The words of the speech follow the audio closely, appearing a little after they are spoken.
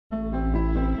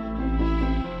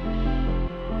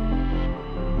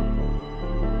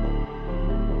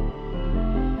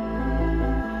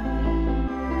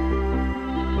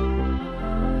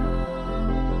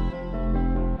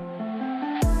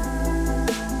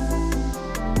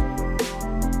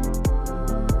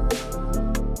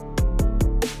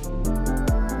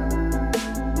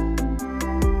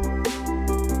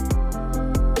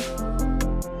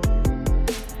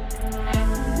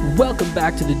welcome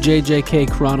back to the JJK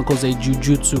Chronicles, a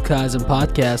Jujutsu Kaisen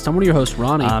podcast. I'm one of your hosts,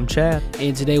 Ronnie. I'm Chad.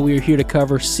 And today we are here to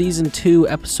cover Season 2,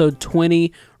 Episode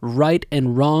 20, Right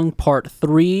and Wrong, Part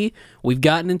 3. We've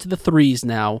gotten into the 3s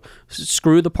now.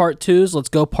 Screw the Part 2s, let's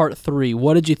go Part 3.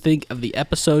 What did you think of the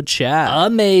episode, Chad?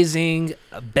 Amazing.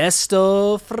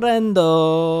 Besto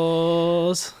friendos.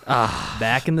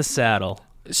 Back in the saddle.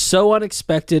 So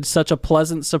unexpected, such a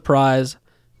pleasant surprise.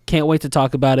 Can't wait to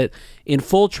talk about it. In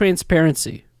full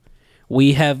transparency,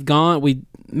 we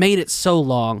made it so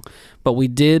long, but we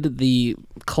did the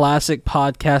classic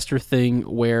podcaster thing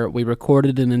where we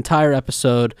recorded an entire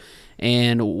episode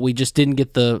and we just didn't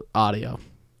get the audio.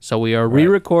 So we are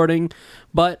re-recording,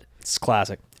 but It's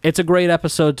classic. it's a great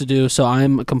episode to do, so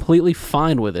I'm completely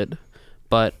fine with it.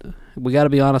 But we got to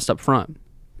be honest up front.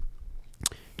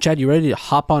 Chad, you ready to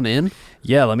hop on in?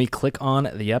 Yeah, let me click on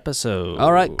the episode.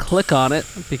 All right, click on it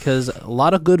because a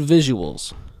lot of good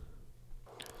visuals.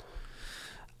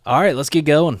 All right, let's get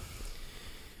going.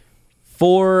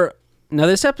 Now,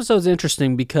 this episode's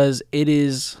interesting because it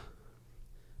is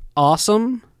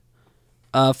awesome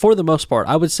for the most part.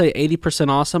 I would say 80%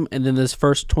 awesome, and then this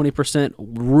first 20%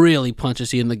 really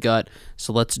punches you in the gut.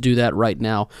 So let's do that right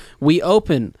now. We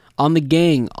open on the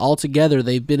gang all together.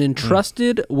 They've been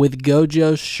entrusted with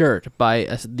Gojo's shirt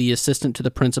by the assistant to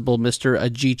the principal, Mr.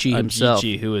 Ajichi himself.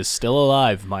 Ajichi, who is still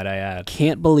alive, might I add.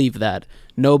 Can't believe that.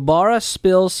 Nobara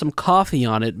spills some coffee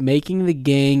on it, making the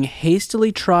gang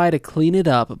hastily try to clean it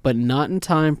up, but not in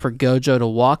time for Gojo to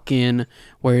walk in,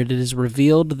 where it is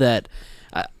revealed that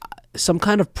some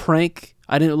kind of prank.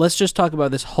 Let's just talk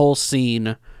about this whole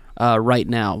scene right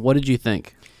now. What did you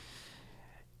think?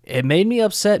 It made me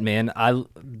upset, man.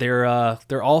 They're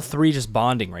all three just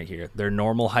bonding right here. They're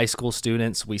normal high school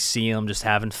students. We see them just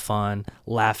having fun,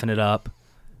 laughing it up.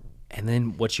 And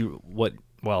then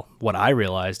what I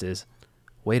realized is,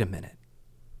 wait a minute.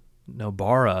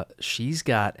 Nobara, she's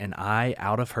got an eye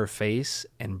out of her face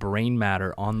and brain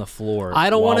matter on the floor. I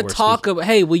don't want to talk about...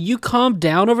 Hey, will you calm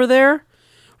down over there?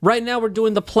 Right now we're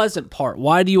doing the pleasant part.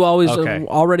 Why do you always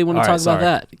already want to talk about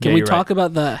that? Can we talk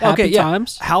about the happy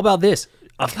times? How about this?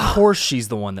 Of course she's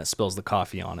the one that spills the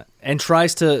coffee on it and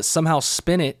tries to somehow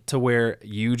spin it to where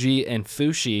Yuji and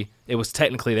Fushi, it was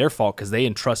technically their fault because they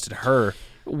entrusted her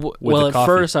with the at coffee.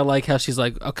 First I like how she's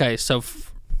like, okay, so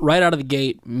right out of the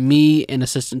gate, me and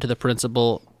assistant to the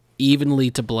principal even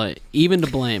to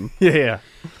blame. Yeah.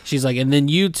 She's like, and then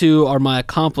you two are my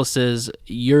accomplices.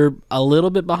 You're a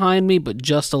little bit behind me, but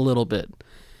just a little bit.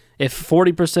 If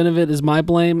 40% of it is my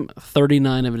blame,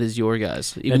 39 of it is your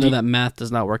guys, even though that math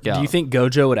does not work out. Do you think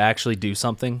Gojo would actually do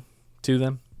something to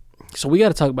them? So we got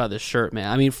to talk about this shirt,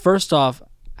 man. I mean, first off,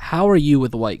 how are you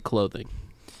with white clothing?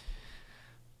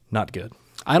 Not good.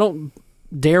 I don't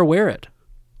dare wear it.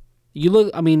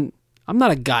 I'm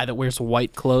not a guy that wears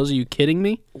white clothes. Are you kidding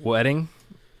me? Wedding?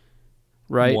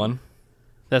 Right. One.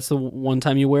 That's the one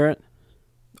time you wear it?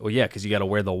 Well, yeah, because you got to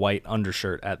wear the white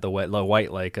undershirt at the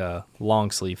white like long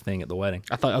sleeve thing at the wedding.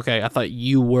 I thought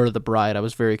you were the bride. I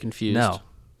was very confused.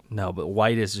 No, but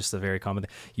white is just a very common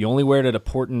thing. You only wear it at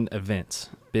important events,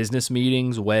 business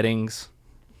meetings, weddings.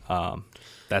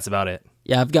 That's about it.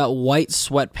 Yeah, I've got white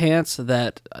sweatpants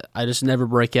that I just never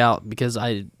break out because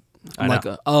I'm like,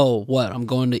 what? I'm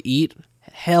going to eat?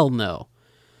 Hell no.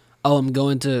 Oh, I'm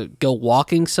going to go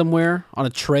walking somewhere on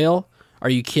a trail? Are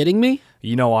you kidding me?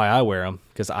 You know why I wear them?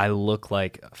 Because I look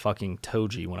like fucking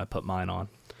Toji when I put mine on.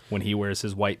 When he wears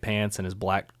his white pants and his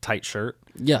black tight shirt.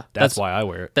 Yeah. That's why I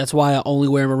wear it. That's why I only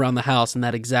wear them around the house in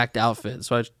that exact outfit.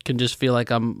 So I can just feel like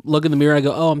I'm look in the mirror, I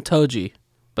go, oh, I'm Toji.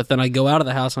 But then I go out of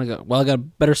the house and I go, well, I got to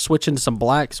better switch into some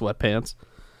black sweatpants.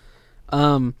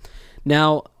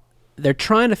 Now, they're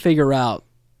trying to figure out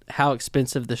how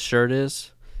expensive this shirt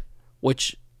is,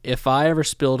 which if I ever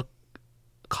spilled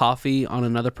coffee on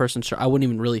another person's shirt, I wouldn't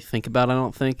even really think about it, I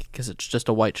don't think, because it's just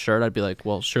a white shirt. I'd be like,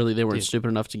 well, surely they weren't stupid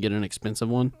enough to get an expensive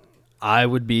one. I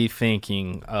would be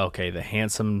thinking, okay, the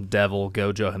handsome devil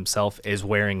Gojo himself is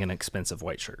wearing an expensive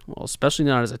white shirt. Well, especially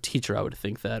not as a teacher, I would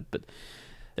think that, but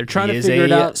they're trying to figure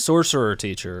it out. He is a sorcerer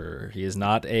teacher. He is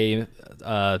not a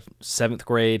 7th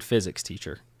grade physics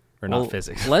teacher. Or not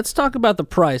physics. Let's talk about the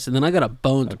price, and then I got a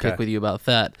bone to pick with you about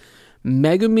that.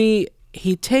 Megumi,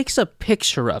 he takes a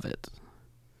picture of it.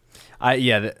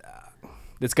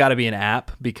 It's got to be an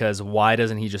app, because why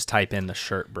doesn't he just type in the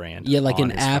shirt brand? Yeah, like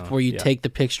an app where you take the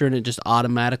picture and it just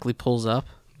automatically pulls up.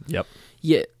 Yep.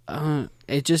 Yeah,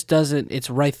 it just doesn't.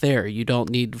 It's right there. You don't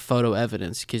need photo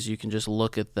evidence because you can just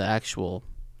look at the actual.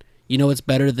 You know, it's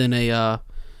better than a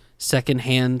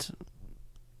secondhand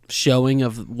showing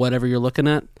of whatever you're looking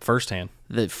at. Firsthand.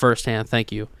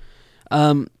 Thank you.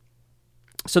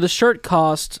 So the shirt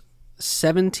cost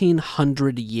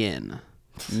 1,700 yen.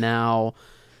 Now,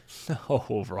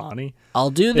 Oh, Ronnie. I'll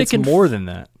do the It's more than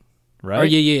that, right? Or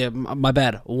yeah. My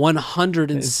bad.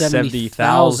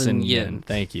 170,000 yen.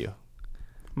 Thank you.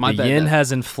 My the bad. yen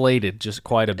has inflated just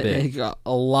quite a bit.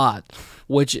 A lot,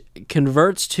 which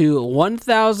converts to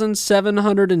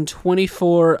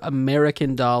 1,724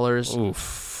 American dollars.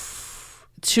 Oof.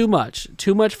 Too much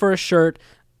for a shirt.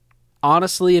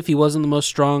 Honestly, if he wasn't the most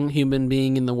strong human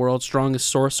being in the world, strongest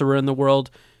sorcerer in the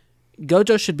world,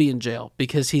 Gojo should be in jail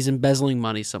because he's embezzling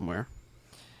money somewhere.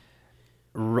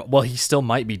 Well, he still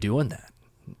might be doing that.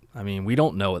 I mean, we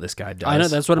don't know what this guy does. I know,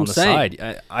 that's what I'm saying.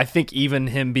 I think even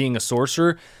him being a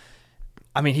sorcerer,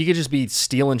 I mean, he could just be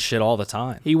stealing shit all the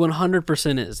time. He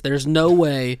 100% is. There's no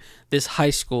way this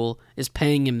high school is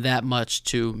paying him that much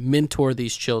to mentor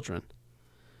these children.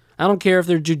 I don't care if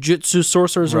they're jujutsu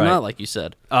sorcerers or not, like you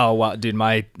said. Oh, wow. Dude,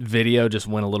 my video just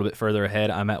went a little bit further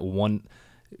ahead. I'm at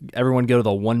everyone go to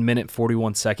the 1 minute,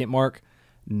 41 second mark.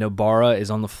 Nobara is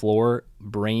on the floor,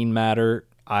 brain matter,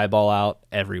 eyeball out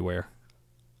everywhere.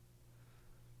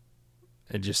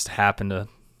 It just happened to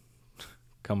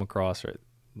come across right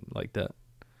like that.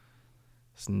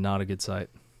 It's not a good sight.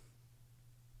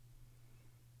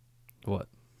 What?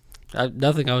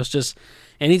 Nothing. I was just...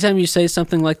 Anytime you say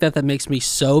something like that that makes me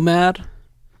so mad,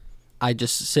 I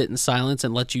just sit in silence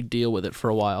and let you deal with it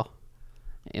for a while.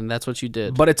 And that's what you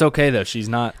did. But it's okay, though. She's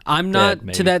not I'm not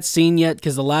dead, to that scene yet,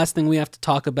 because the last thing we have to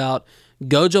talk about,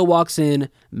 Gojo walks in,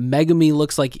 Megumi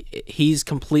looks like he's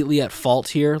completely at fault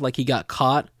here, like he got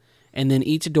caught, and then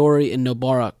Itadori and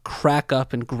Nobara crack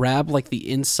up and grab like the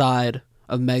inside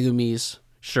of Megumi's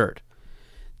shirt.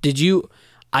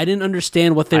 I didn't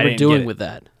understand what they were doing with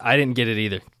that. I didn't get it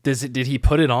either. Did he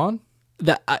put it on?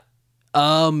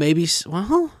 Maybe,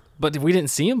 well... But we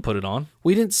didn't see him put it on.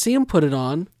 We didn't see him put it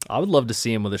on. I would love to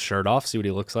see him with his shirt off, see what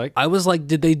he looks like. I was like,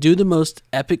 did they do the most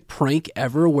epic prank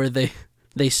ever where they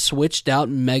switched out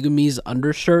Megumi's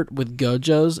undershirt with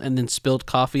Gojo's and then spilled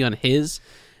coffee on his?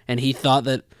 And he thought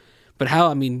that... But how,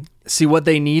 I mean... See, what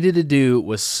they needed to do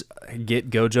was get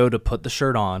Gojo to put the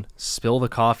shirt on, spill the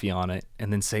coffee on it,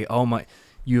 and then say, oh my...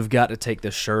 You've got to take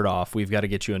this shirt off. We've got to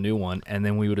get you a new one. And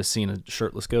then we would have seen a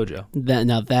shirtless Gojo.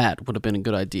 That would have been a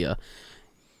good idea.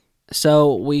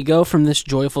 So we go from this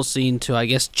joyful scene to, I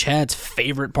guess, Chad's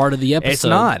favorite part of the episode. It's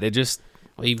not. It just...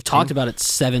 We've talked about it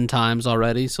 7 times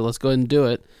already, so let's go ahead and do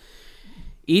it.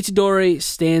 Itadori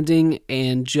standing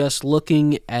and just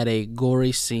looking at a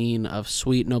gory scene of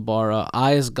sweet Nobara.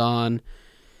 Eye is gone.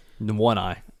 One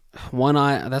eye. One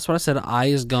eye. That's what I said. Eye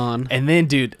is gone. And then,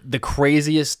 dude, the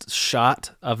craziest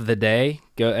shot of the day.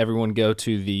 Everyone go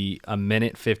to the 1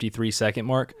 minute 53 second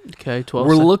mark. Okay, 12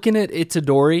 We're looking at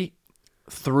Itadori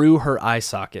through her eye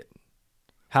socket.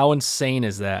 How insane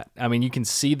is that? I mean, you can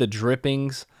see the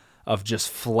drippings of just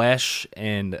flesh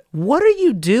and... What are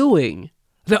you doing?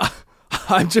 No,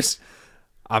 I'm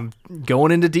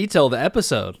going into detail of the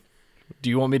episode. Do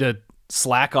you want me to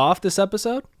slack off this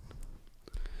episode?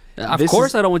 Of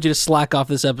course I don't want you to slack off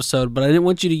this episode, but I didn't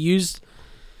want you to use...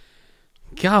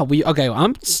 God,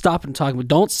 I'm stopping talking, but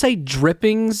don't say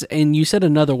drippings, and you said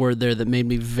another word there that made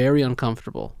me very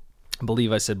uncomfortable. I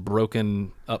believe I said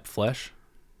broken up flesh.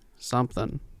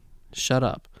 Something. Shut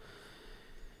up.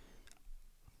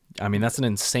 I mean, that's an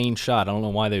insane shot. I don't know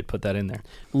why they would put that in there.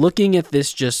 Looking at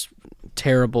this just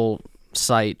terrible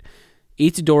sight,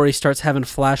 Itadori starts having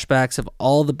flashbacks of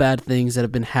all the bad things that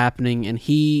have been happening, and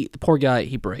the poor guy,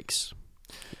 he breaks.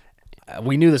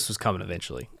 We knew this was coming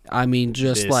eventually. I mean,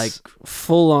 like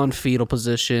full-on fetal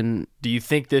position. Do you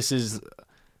think this is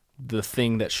the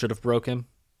thing that should have broke him?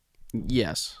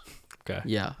 Yes. Okay.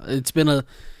 Yeah. It's been a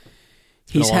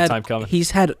long time coming. He's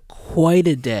had quite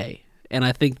a day, and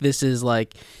I think this is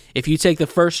like, if you take the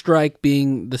first strike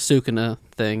being the Sukuna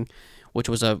thing, which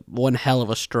was one hell of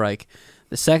a strike,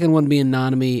 the second one being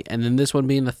Nanami, and then this one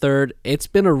being the third, it's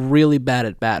been a really bad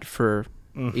at bat for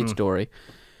Itadori.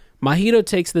 Mahito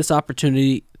takes this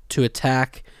opportunity to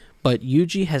attack, but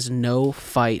Yuji has no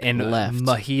fight left.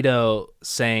 Mahito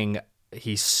saying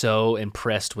he's so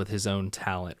impressed with his own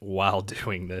talent while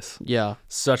doing this. Yeah.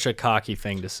 Such a cocky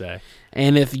thing to say.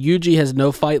 And if Yuji has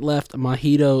no fight left,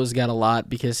 Mahito's got a lot,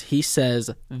 because he says,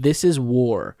 this is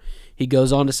war. He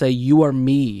goes on to say, you are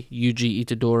me, Yuji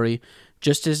Itadori.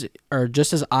 Just as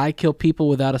I kill people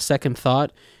without a second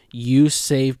thought, you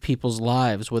save people's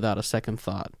lives without a second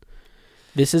thought.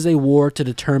 This is a war to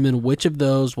determine which of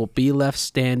those will be left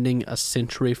standing a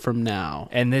century from now.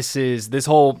 And this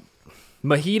whole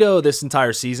Mahito this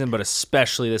entire season, but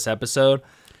especially this episode,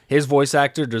 his voice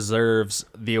actor deserves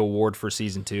the award for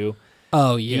season 2.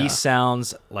 Oh, yeah. He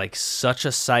sounds like such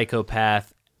a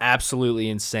psychopath, absolutely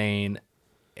insane.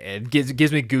 It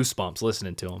gives me goosebumps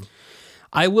listening to him.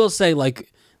 I will say,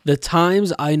 like, the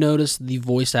times I notice the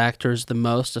voice actors the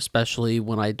most, especially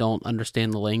when I don't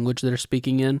understand the language they're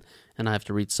speaking in and I have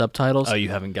to read subtitles. Oh, you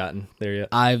haven't gotten there yet?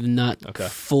 I've not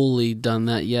fully done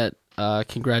that yet.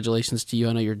 Congratulations to you.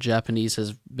 I know your Japanese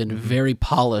has been very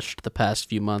polished the past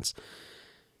few months.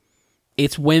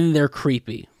 It's when they're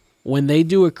creepy. When they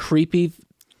do a creepy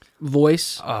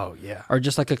voice, or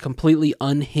just like a completely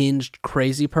unhinged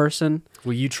crazy person.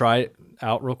 Will you try it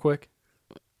out real quick?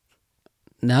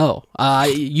 No,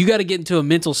 you got to get into a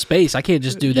mental space. I can't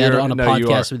just do that on a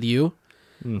podcast with you.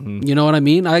 Mm-hmm. You know what I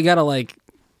mean? I gotta like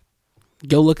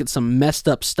go look at some messed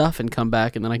up stuff and come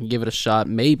back, and then I can give it a shot,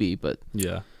 maybe. But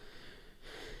yeah.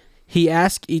 He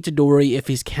asked Itadori if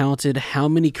he's counted how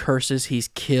many curses he's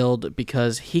killed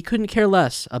because he couldn't care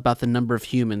less about the number of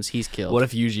humans he's killed. What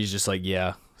if Yuji's just like,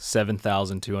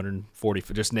 7,240,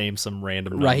 just name some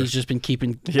random number. Right, he's just been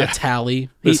keeping a tally.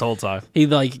 This whole time. He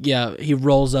he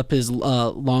rolls up his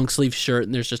long sleeve shirt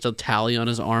and there's just a tally on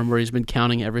his arm where he's been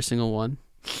counting every single one.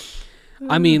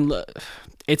 I mean,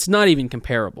 it's not even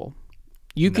comparable.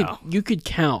 You could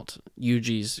count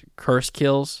Yuji's curse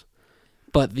kills,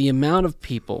 but the amount of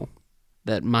people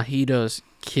that Mahito's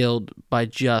killed by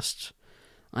just,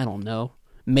 I don't know,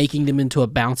 making them into a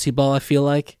bouncy ball, I feel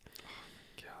like.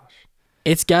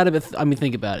 It's got to be. I mean,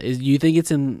 think about it. You think it's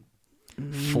in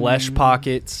flesh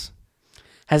pockets?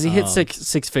 Has he hit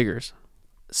six figures?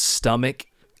 Stomach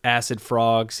acid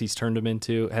frogs. He's turned them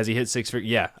into. Has he hit 6 figures?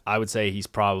 Yeah, I would say he's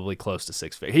probably close to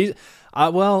 6 figures. He's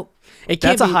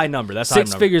that's a high number. That's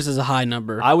 6 figures is a high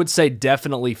number. I would say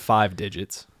definitely 5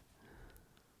 digits.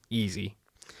 Easy.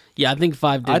 Yeah, I think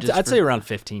 5 digits. I'd say around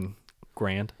 15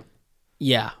 grand.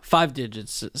 Yeah, 5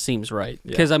 digits seems right.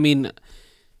 Because I mean.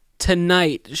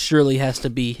 Tonight surely has to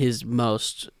be his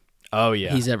most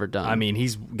he's ever done. I mean,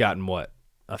 he's gotten,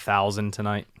 1,000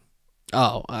 tonight?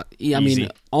 Oh, I mean,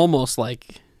 almost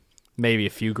like... Maybe a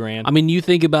few grand. I mean, you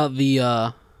think about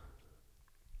the...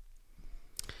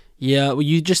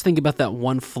 you just think about that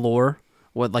one floor,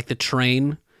 like the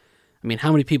train. I mean,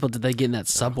 how many people did they get in that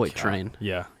subway train?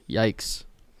 Yeah. Yikes.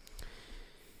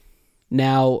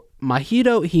 Now,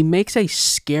 Mahito, he makes a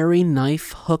scary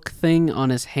knife hook thing on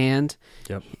his hand.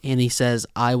 Yep. And he says,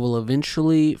 I will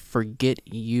eventually forget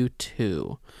you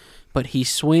too. But he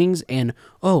swings and,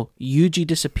 Yuji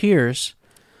disappears.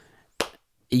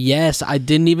 Yes, I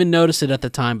didn't even notice it at the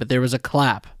time, but there was a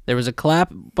clap.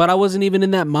 But I wasn't even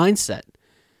in that mindset.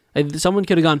 Someone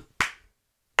could have gone...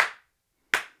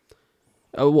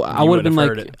 I would have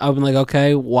been like,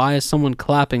 okay, why is someone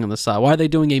clapping on the side? Why are they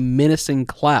doing a menacing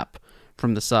clap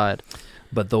from the side?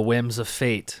 But the whims of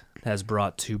fate has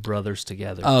brought two brothers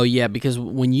together. Oh, yeah, because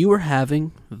when you are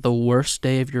having the worst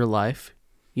day of your life,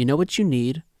 you know what you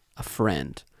need? A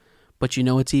friend. But you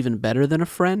know what's even better than a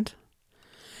friend?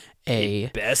 A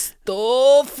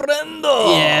besto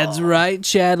friendo. Yeah, that's right,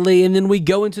 Chadley. And then we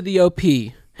go into the OP,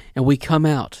 and we come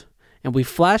out, and we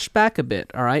flash back a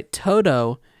bit, all right?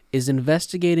 Todo is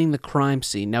investigating the crime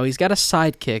scene. Now, he's got a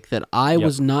sidekick that I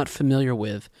was not familiar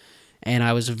with, and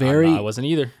I was I wasn't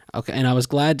either. Okay, and I was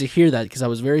glad to hear that because I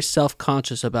was very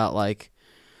self-conscious about, like,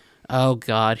 oh,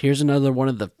 God, here's another one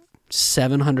of the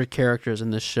 700 characters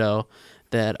in this show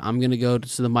that I'm going to go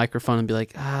to the microphone and be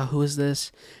like, who is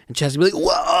this? And Chad's going to be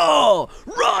like, whoa,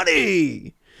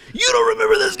 Ronnie, you don't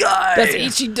remember this guy. That's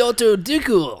Ichidoto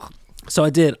Duku. So I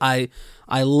did. I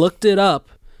looked it up,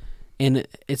 and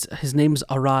his name's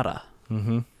Arata,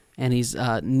 and he's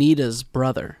Nita's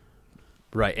brother.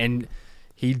 Right, and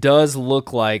he does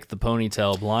look like the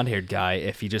ponytail blonde-haired guy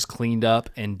if he just cleaned up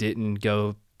and didn't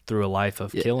go through a life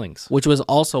of killings. Which was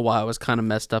also why I was kind of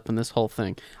messed up in this whole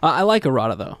thing. I like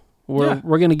Arata, though.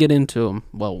 We're going to get into him.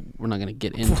 Well, we're not going to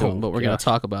get into him, but we're going to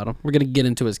talk about him. We're going to get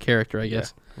into his character, I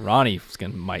guess. Yeah. Ronnie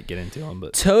might get into him.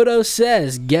 But Todo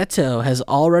says Geto has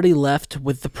already left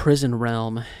with the prison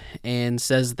realm and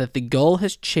says that the goal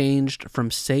has changed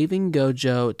from saving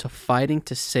Gojo to fighting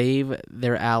to save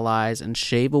their allies and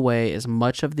shave away as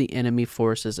much of the enemy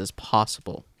forces as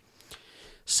possible.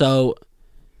 So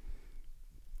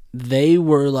they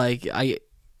were like,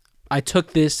 I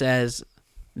took this as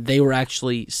they were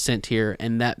actually sent here,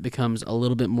 and that becomes a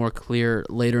little bit more clear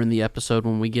later in the episode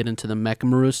when we get into the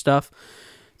Mechamaru stuff.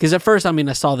 Because at first,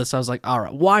 I saw this, I was like, all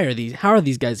right, how are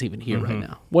these guys even here right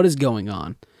now? What is going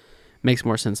on? Makes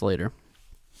more sense later.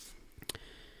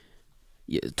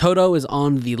 Yeah, Todo is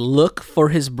on the look for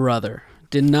his brother.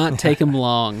 Did not take him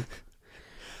long.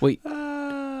 We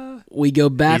go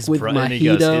back with Mahito. And he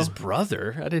goes, his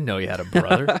brother? I didn't know he had a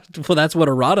brother. Well, that's what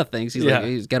Arata thinks. He's like,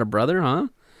 he's got a brother, huh?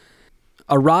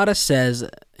 Arata says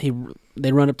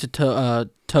they run up to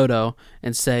Toto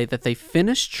and say that they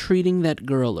finished treating that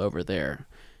girl over there.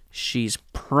 She's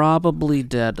probably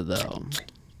dead, though.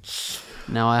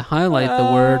 Now, I highlight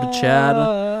the word, Chad.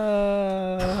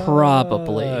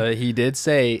 Probably. He did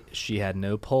say she had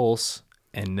no pulse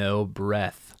and no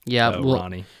breath. Yeah,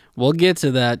 Ronnie. We'll get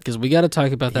to that because we got to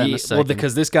talk about that in a second. Well,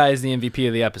 because this guy is the MVP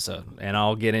of the episode, and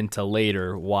I'll get into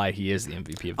later why he is the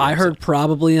MVP of the episode. I heard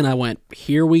probably, and I went,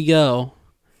 here we go.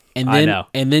 And then, I know.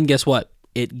 And then guess what?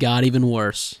 It got even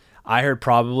worse. I heard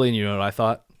probably, and you know what I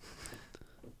thought?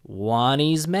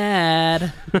 Wani's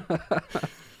mad.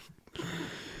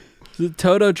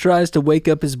 Toto tries to wake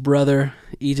up his brother,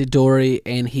 Itadori,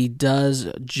 and he does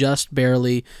just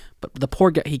barely. But the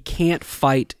poor guy, he can't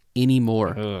fight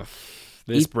anymore. Ugh.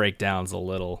 This breakdown's a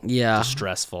little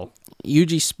distressful.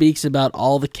 Yuji speaks about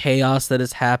all the chaos that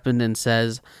has happened and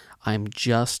says, I'm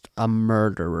just a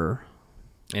murderer.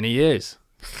 And he is.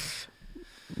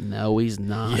 No, he's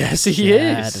not. Yes, he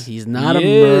is. He's not a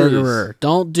murderer.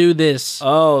 Don't do this.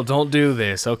 Oh, don't do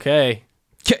this. Okay.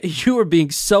 You are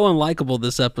being so unlikable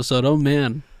this episode. Oh,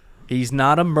 man. He's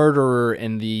not a murderer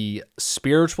in the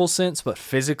spiritual sense, but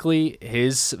physically,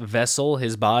 his vessel,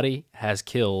 his body, has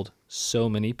killed so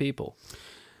many people.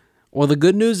 Well, the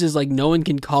good news is, like, no one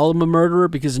can call him a murderer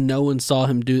because no one saw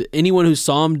him do... Anyone who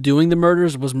saw him doing the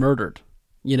murders was murdered,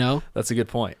 you know? That's a good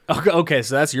point. Okay,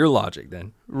 so that's your logic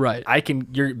then. Right.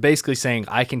 You're basically saying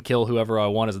I can kill whoever I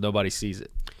want as nobody sees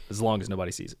it, as long as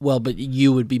nobody sees it. Well, but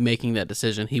you would be making that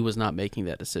decision. He was not making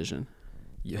that decision.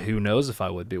 Who knows if I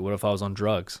would be? What if I was on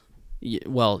drugs? Yeah,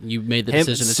 well, you made the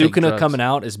decision to take Sukuna drugs. coming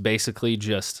out is basically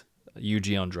just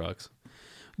Yuji on drugs.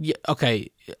 Yeah,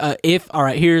 okay. All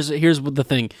right, here's the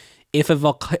thing. If a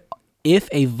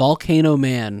volcano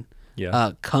man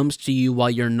comes to you while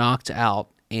you're knocked out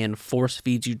and force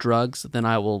feeds you drugs, then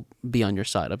I will be on your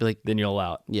side. I'll be like, then you'll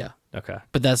allow it. Yeah. Okay.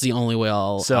 But that's the only way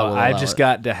I'll. So I've just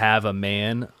got to have a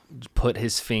man put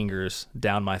his fingers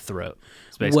down my throat.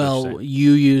 Well,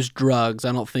 you use drugs.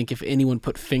 I don't think if anyone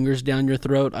put fingers down your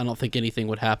throat, I don't think anything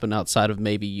would happen outside of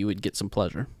maybe you would get some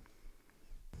pleasure.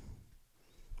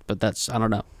 But I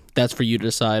don't know. That's for you to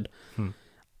decide.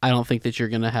 I don't think that you're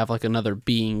going to have like another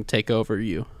being take over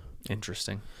you.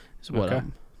 Interesting. Is what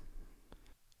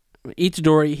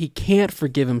Itadori, he can't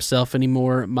forgive himself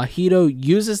anymore. Mahito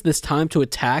uses this time to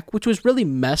attack, which was really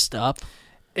messed up.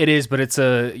 It is, but it's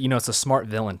a smart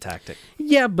villain tactic.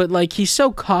 Yeah, but like he's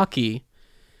so cocky.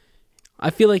 I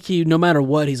feel like no matter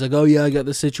what, he's like, oh yeah, I got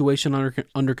the situation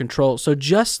under control. So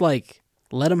just like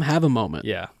let him have a moment.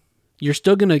 Yeah. You're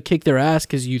still going to kick their ass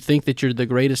because you think that you're the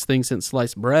greatest thing since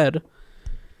sliced bread.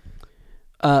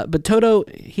 But Toto,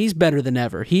 he's better than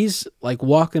ever. He's like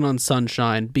walking on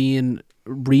sunshine, being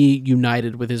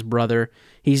reunited with his brother.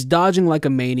 He's dodging like a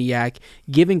maniac,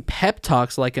 giving pep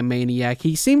talks like a maniac.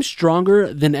 He seems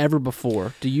stronger than ever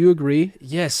before. Do you agree?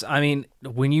 Yes. I mean,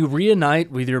 when you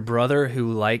reunite with your brother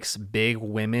who likes big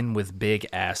women with big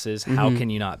asses, how can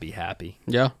you not be happy?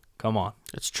 Yeah. Come on.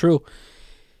 It's true.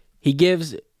 He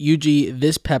gives Yuji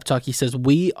this pep talk. He says,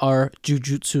 we are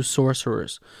Jujutsu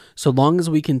sorcerers. So long as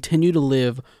we continue to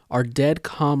live, our dead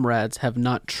comrades have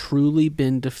not truly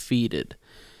been defeated.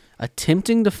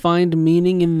 Attempting to find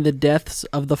meaning in the deaths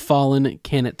of the fallen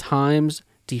can at times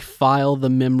defile the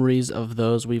memories of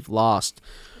those we've lost.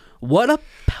 What a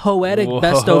poetic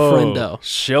besto friendo.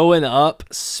 Showing up,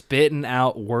 spitting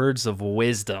out words of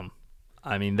wisdom.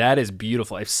 I mean, that is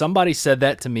beautiful. If somebody said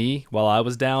that to me while I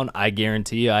was down, I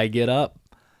guarantee you I get up.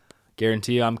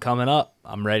 Guarantee you I'm coming up.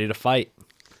 I'm ready to fight.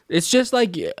 It's just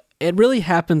like, it really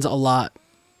happens a lot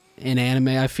in anime,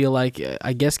 I feel like.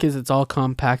 I guess because it's all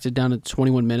compacted down to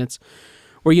 21 minutes.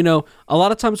 Where, a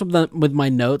lot of times with my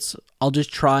notes, I'll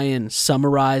just try and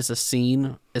summarize a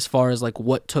scene as far as like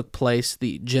what took place,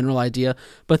 the general idea.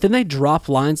 But then they drop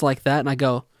lines like that and I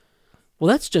go, well,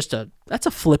 that's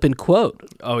a flippin' quote.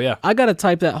 Oh, yeah. I got to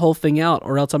type that whole thing out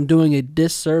or else I'm doing a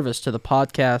disservice to the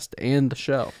podcast and the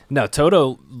show. No,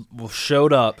 Toto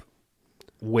showed up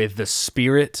with the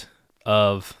spirit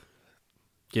of,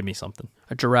 give me something.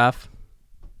 A giraffe.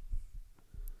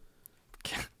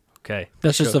 Okay.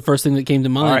 That's just the first thing that came to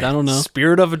mind. Right. I don't know.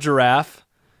 Spirit of a giraffe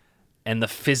and the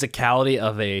physicality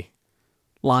of a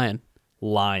lion.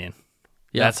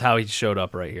 Yeah. That's how he showed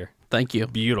up right here. Thank you.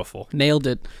 Beautiful. Nailed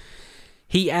it.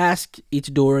 He asked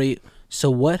Itadori,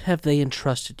 so what have they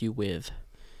entrusted you with?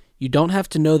 You don't have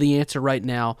to know the answer right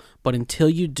now, but until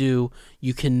you do,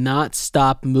 you cannot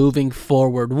stop moving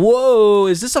forward. Whoa,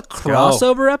 is this a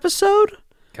crossover episode?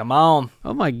 Come on.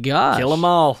 Oh my gosh. Kill them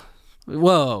all.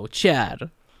 Whoa, Chad.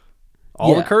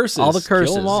 All the curses. All the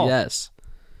curses, Kill them all. Yes.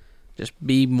 Just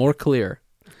be more clear.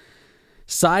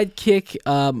 Sidekick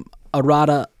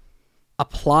Arata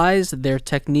applies their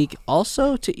technique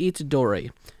also to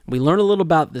Itadori. We learn a little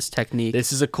about this technique.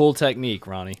 This is a cool technique,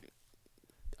 Ronnie.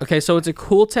 Okay, so it's a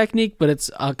cool technique, but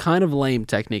it's a kind of lame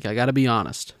technique. I got to be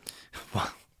honest.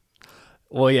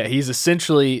 Well, yeah, he's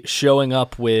essentially showing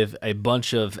up with a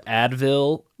bunch of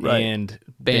Advil and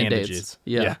bandages.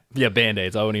 Yeah,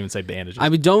 Band-Aids. I wouldn't even say bandages. I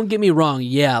mean, don't get me wrong.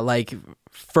 Yeah, like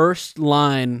first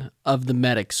line of the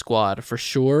medic squad for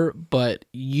sure, but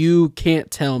you can't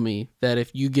tell me that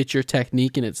if you get your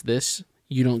technique and it's this,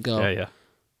 you don't go, yeah.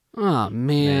 oh,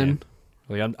 man.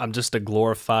 Like, I'm just a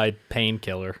glorified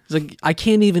painkiller. It's like, I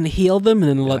can't even heal them,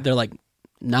 and then they're like,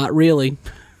 not really.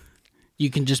 You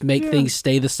can just make things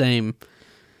stay the same.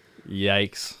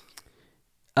 Yikes.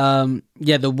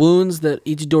 The wounds that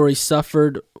Itadori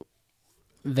suffered,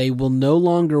 they will no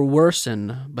longer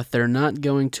worsen, but they're not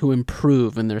going to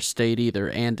improve in their state either.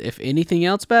 And if anything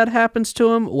else bad happens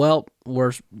to him, well,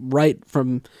 we're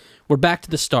back to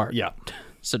the start. Yeah.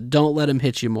 So don't let him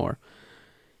hit you more.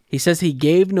 He says he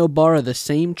gave Nobara the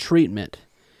same treatment,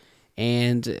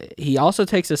 and he also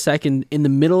takes a second in the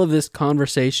middle of this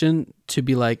conversation to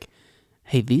be like,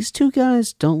 hey, these two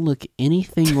guys don't look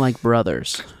anything like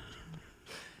brothers.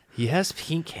 He has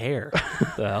pink hair.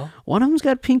 What the hell? One of them's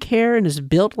got pink hair and is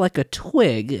built like a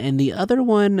twig, and the other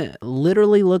one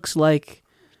literally looks like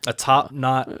a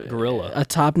top-knot gorilla. A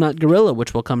top-knot gorilla,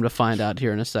 which we'll come to find out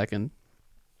here in a second.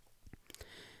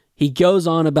 He goes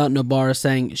on about Nobara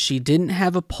saying she didn't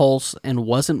have a pulse and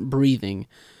wasn't breathing.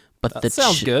 But that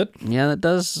sounds good. Yeah, that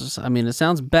does. I mean, it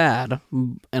sounds bad.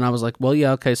 And I was like, well,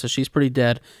 yeah, okay, so she's pretty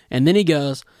dead. And then he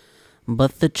goes,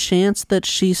 but the chance that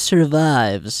she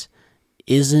survives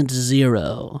isn't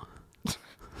zero.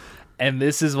 And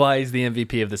this is why he's the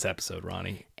MVP of this episode,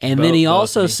 Ronnie. And then he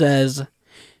also says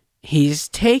he's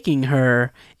taking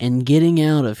her and getting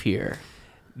out of here.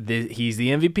 He's the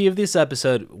MVP of this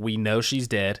episode. We know she's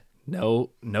dead. No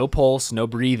pulse, no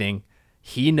breathing.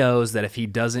 He knows that if he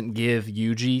doesn't give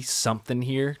Yuji something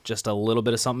here, just a little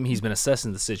bit of something, he's been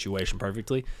assessing the situation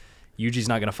perfectly, Yuji's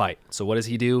not going to fight. So what does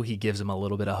he do? He gives him a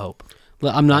little bit of hope.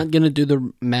 I'm not going to do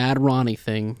the Mad Ronnie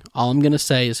thing. All I'm going to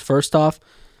say is, first off,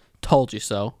 told you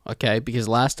so, okay? Because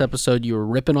last episode you were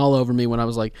ripping all over me when I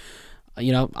was like,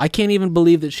 I can't even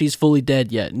believe that she's fully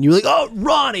dead yet. And you're like, oh,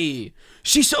 Ronnie,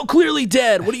 she's so clearly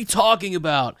dead. What are you talking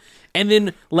about? And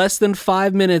then less than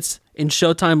 5 minutes in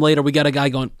Showtime later, we got a guy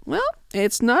going, well,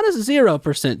 it's not a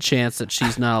 0% chance that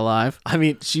she's not alive. I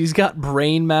mean, she's got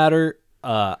brain matter,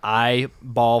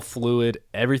 eyeball fluid.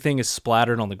 Everything is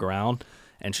splattered on the ground,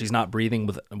 and she's not breathing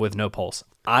with no pulse.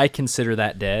 I consider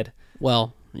that dead.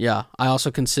 Well, yeah. I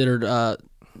also considered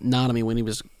Nanami when he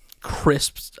was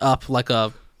crisped up like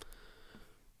a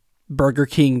Burger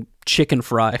King chicken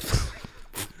fry.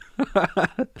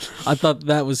 I thought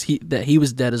that he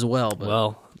was dead as well. But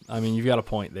well, I mean, you've got a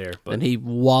point there. But and he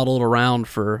waddled around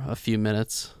for a few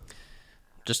minutes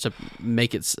just to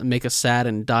make us sad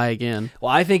and die again.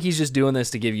 Well, I think he's just doing this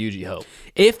to give Yuji hope.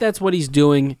 If that's what he's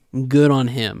doing, good on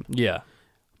him. Yeah.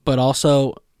 But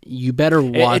also, you better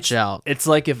watch out. It's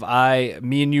like if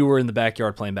me and you were in the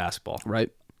backyard playing basketball. Right.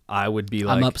 I would be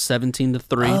like, I'm up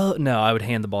 17-3. Oh, no, I would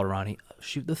hand the ball to Ronnie.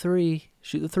 Shoot the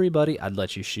three, buddy. I'd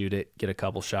let you shoot it, get a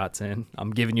couple shots in.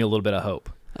 I'm giving you a little bit of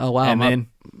hope. Oh, wow. And then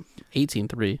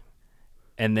 18-3.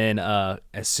 And then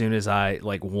as soon as I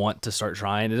want to start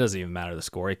trying, it doesn't even matter the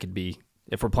score. It could be,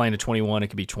 if we're playing to 21, it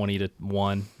could be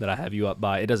 20-1 that I have you up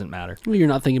by. It doesn't matter. Well, you're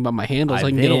not thinking about my handles. I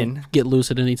can get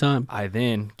loose at any time. I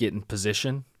then get in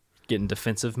position, get in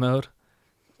defensive mode,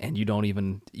 and you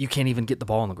can't even get the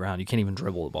ball on the ground. You can't even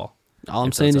dribble the ball. All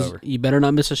I'm saying is you better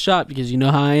not miss a shot because you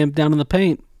know how I am down in the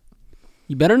paint.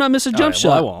 You better not miss a jump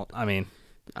shot. Well, I won't. I mean,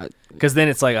 because then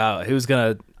it's like, who's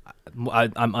going to...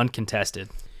 I'm uncontested.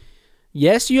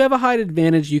 Yes, you have a height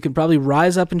advantage. You can probably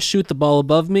rise up and shoot the ball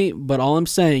above me, but all I'm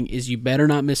saying is you better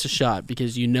not miss a shot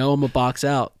because you know I'm a box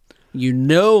out. And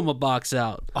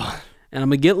I'm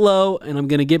going to get low, and I'm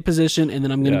going to get position, and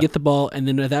then I'm going to get the ball, and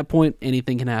then at that point,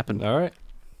 anything can happen. All right.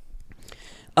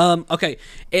 Okay.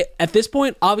 At this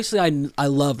point, obviously, I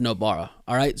love Nobara.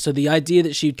 All right. So the idea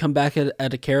that she'd come back as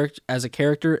a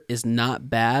character is not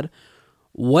bad.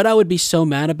 What I would be so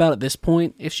mad about at this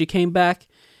point, if she came back,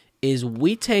 is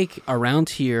we take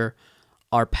around here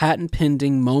our patent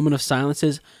pending moment of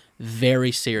silences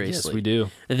very seriously. Yes, we do.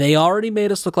 They already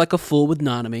made us look like a fool with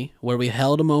Nanami, where we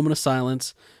held a moment of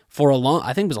silence for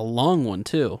I think it was a long one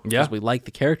too, because we liked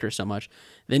the character so much.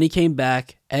 Then he came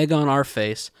back, egg on our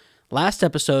face. Last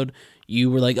episode, you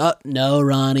were like, oh, no,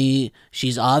 Ronnie,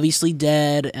 she's obviously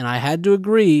dead, and I had to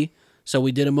agree, so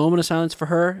we did a moment of silence for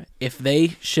her. If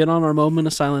they shit on our moment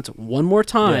of silence one more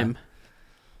time,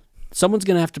 someone's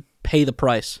going to have to pay the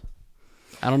price.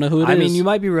 I don't know who it is. I mean, you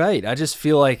might be right. I just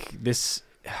feel like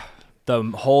the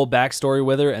whole backstory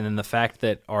with her, and then the fact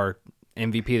that our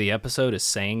MVP of the episode is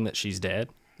saying that she's dead.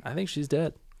 I think she's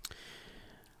dead.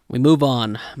 We move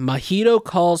on. Mahito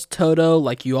calls Toto,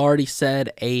 like you already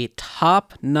said, a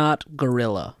top-knot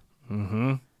gorilla.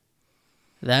 Mm-hmm.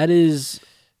 That is,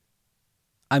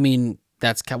 I mean,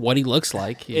 that's what he looks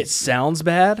like. It sounds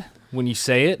bad when you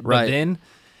say it, right. But then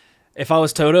if I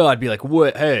was Toto, I'd be like,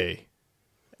 "What? Hey,"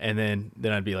 and then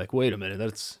I'd be like, "Wait a minute,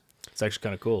 it's actually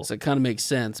kind of cool." So it kind of makes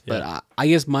sense, but I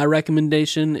guess my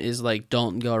recommendation is like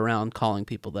don't go around calling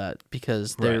people that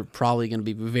because they're probably going to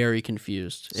be very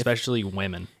confused, especially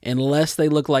women. Unless they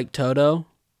look like Toto,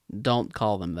 don't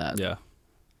call them that. Yeah.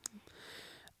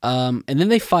 And then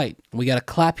they fight. We got a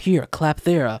clap here, a clap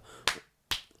there.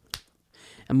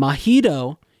 And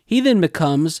Mahito, he then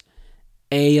becomes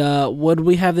a, what did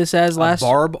we have this as last? A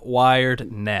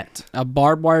barbed-wired net. A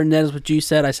barbed-wired net is what you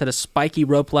said. I said a spiky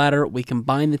rope ladder. We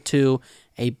combine the two.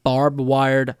 A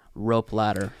barbed-wired rope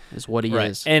ladder is what he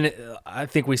is. And I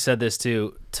think we said this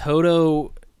too.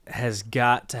 Toto has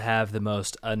got to have the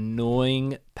most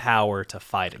annoying power to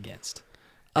fight against.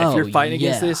 If you're fighting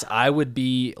against this, I would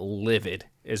be livid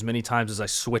as many times as I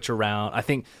switch around. I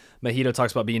think Mahito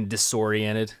talks about being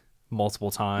disoriented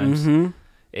multiple times. Mm-hmm.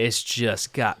 It's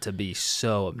just got to be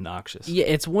so obnoxious. Yeah,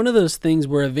 it's one of those things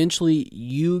where eventually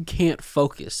you can't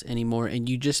focus anymore and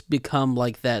you just become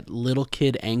like that little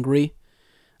kid angry,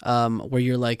 where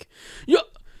you're like, yeah,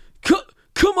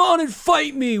 come on and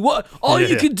fight me. What? All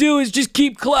you can do is just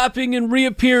keep clapping and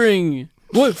reappearing.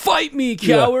 What? Fight me,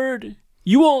 coward. Yeah.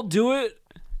 You won't do it.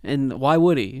 And why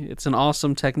would he? It's an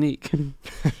awesome technique.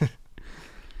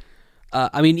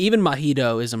 I mean, even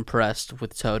Mahito is impressed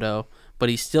with Toto, but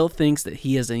he still thinks that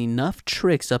he has enough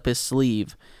tricks up his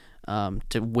sleeve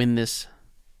to win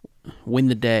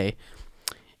the day.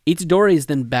 Itadori is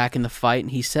then back in the fight,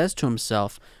 and he says to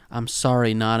himself, "I'm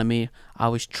sorry, Nanami. I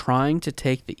was trying to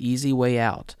take the easy way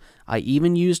out. I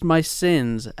even used my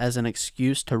sins as an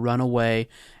excuse to run away,"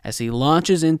 as he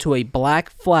launches into a black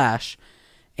flash,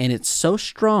 and it's so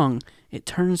strong, it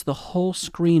turns the whole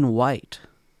screen white.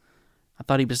 I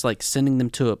thought he was like sending them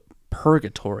to a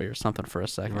purgatory or something for a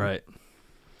second. Right.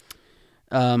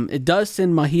 It does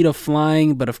send Mahito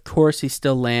flying, but of course he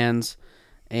still lands.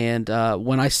 And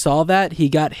when I saw that, he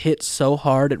got hit so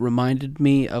hard, it reminded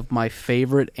me of my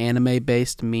favorite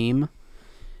anime-based meme.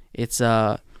 It's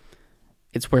where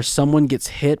someone gets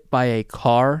hit by a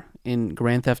car in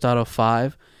Grand Theft Auto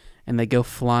 5, and they go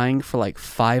flying for like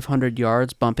 500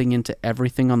 yards, bumping into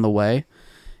everything on the way.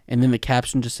 And then the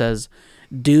caption just says,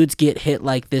 "Dudes get hit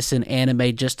like this in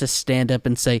anime just to stand up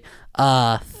and say,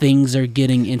 things are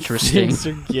getting interesting." Things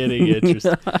are getting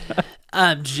interesting.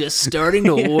 I'm just starting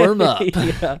to warm up.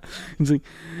 Yeah. It's like,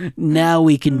 now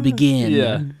we can begin.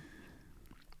 Yeah.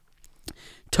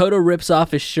 Toto rips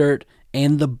off his shirt,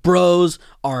 and the bros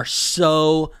are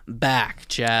so back,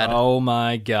 Chad. Oh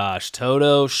my gosh.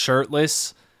 Toto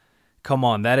shirtless. Come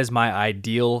on, that is my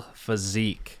ideal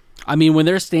physique. I mean, when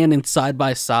they're standing side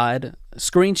by side,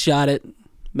 screenshot it,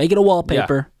 make it a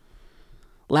wallpaper.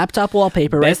 Yeah. Laptop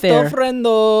wallpaper right there. Besto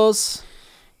friendos.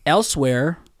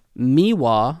 Elsewhere,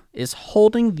 Miwa is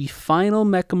holding the final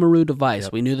Mechamaru device.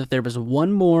 Yep. We knew that there was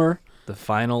one more. The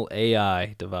final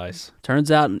AI device.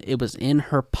 Turns out it was in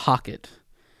her pocket.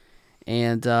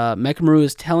 And Mechamaru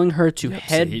is telling her to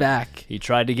head back. He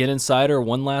tried to get inside her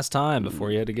one last time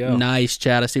before he had to go. Nice,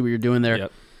 Chad. I see what you're doing there.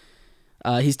 Yep.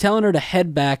 He's telling her to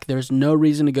head back. There's no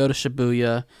reason to go to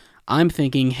Shibuya. I'm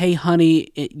thinking, hey, honey,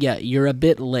 you're a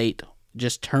bit late.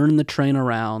 Just turn the train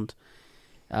around.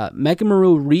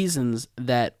 Mechamaru reasons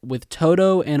that with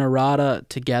Toto and Arata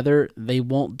together, they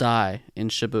won't die in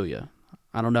Shibuya.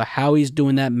 I don't know how he's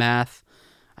doing that math.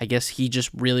 I guess he just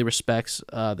really respects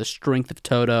the strength of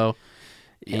Toto.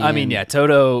 I mean,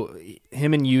 Toto,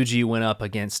 him and Yuji went up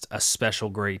against a special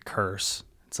grade curse.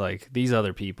 It's like, these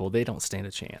other people, they don't stand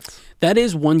a chance. That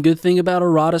is one good thing about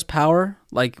Arata's power.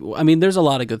 Like, I mean, there's a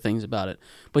lot of good things about it.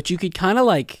 But you could kind of,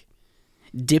 like,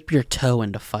 dip your toe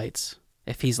into fights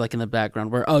if he's, like, in the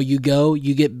background. Where, you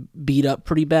get beat up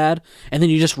pretty bad, and then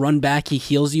you just run back, he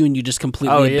heals you, and you just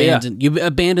completely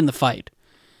abandon the fight.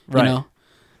 Right. You know?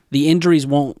 The injuries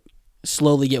won't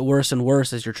slowly get worse and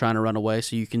worse as you're trying to run away,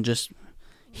 so you can just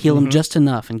heal him just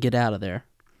enough and get out of there.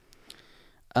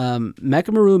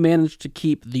 Mechamaru managed to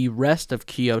keep the rest of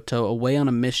Kyoto away on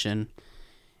a mission,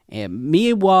 and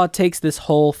Miwa takes this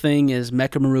whole thing as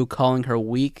Mechamaru calling her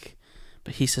weak,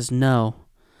 but he says, "No,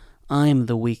 I'm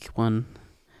the weak one."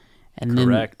 And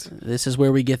Correct. then this is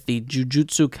where we get the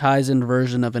Jujutsu Kaisen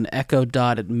version of an Echo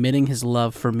Dot admitting his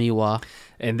love for Miwa.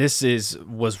 And this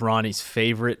was Ronnie's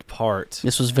favorite part.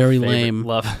 This was very lame.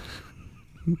 Love.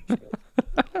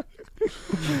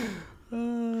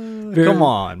 Come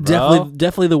on, bro.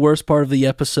 Definitely the worst part of the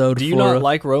episode. Do you not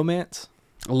like romance?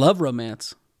 I love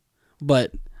romance,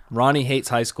 but Ronnie hates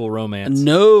high school romance.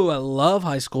 no, I love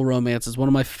High School Romance. It's one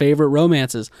of my favorite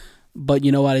romances. But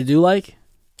you know what I do like?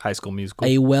 High School Musical.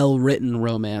 A well-written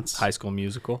romance. High School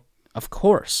Musical. Of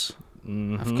course.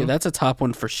 Mm-hmm. That's a top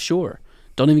one for sure.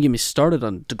 Don't even get me started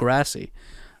on Degrassi.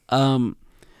 Dude,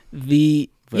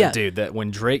 that when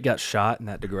Drake got shot in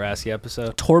that Degrassi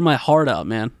episode, tore my heart out,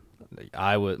 man.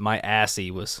 my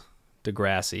assy was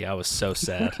Degrassi. I was so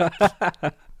sad.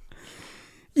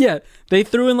 Yeah, they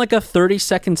threw in like a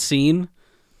 30-second scene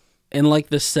in like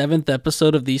the 7th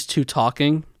episode of these two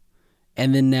talking,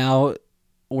 and then now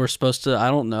we're supposed to, I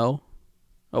don't know,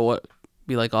 or what,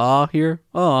 be like, aw, here?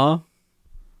 Aw.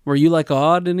 Were you like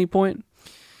aw at any point?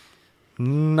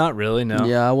 Not really, no.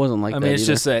 Yeah, I wasn't like that. I mean, it's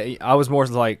either. just I was more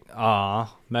like,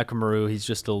 Mechamaru, he's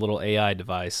just a little AI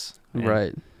device. And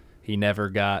Right. He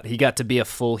got to be a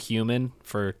full human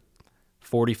for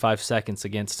 45 seconds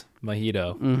against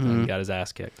Mahito, and he got his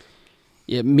ass kicked.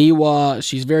 Yeah, Miwa,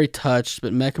 she's very touched,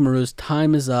 but Mechamaru's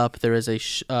time is up. There is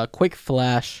a quick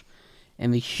flash,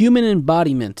 and the human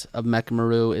embodiment of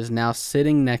Mechamaru is now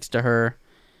sitting next to her,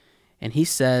 and he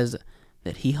says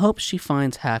that he hopes she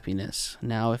finds happiness.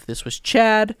 Now, if this was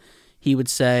Chad, he would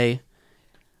say,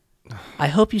 I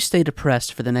hope you stay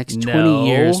depressed for the next 20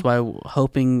 years while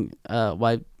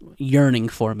yearning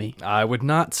for me. I would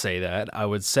not say that. I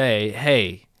would say,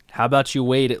 hey, how about you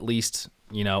wait at least,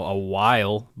 a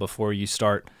while before you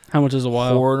start How much is a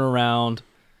while? whoring around,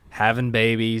 having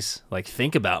babies. Like,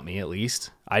 think about me at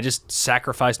least. I just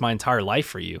sacrificed my entire life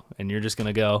for you, and you're just going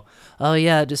to go, oh,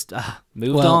 yeah, just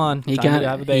moved on. He Time to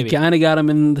have a baby. kind of got him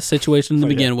in the situation to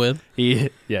begin with. He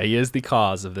is the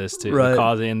cause of this, too. Right. The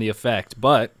cause and the effect.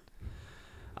 But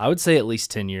I would say at least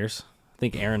 10 years. I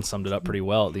think Aaron summed it up pretty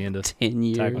well at the end of 10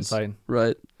 years. Attack on Titan.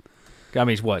 Right. I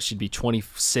mean, what? She'd be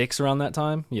 26 around that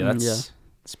time? Yeah, that's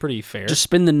pretty fair. Just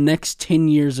spend the next 10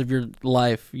 years of your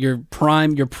life, your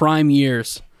prime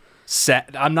years.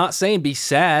 Sad. I'm not saying be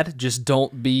sad, just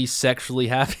don't be sexually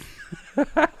happy.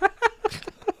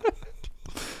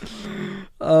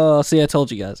 See, I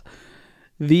told you guys.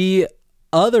 The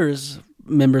others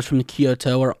members from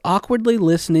Kyoto are awkwardly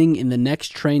listening in the next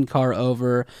train car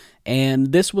over,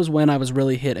 and this was when I was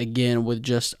really hit again with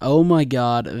just, oh my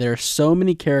god, there are so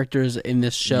many characters in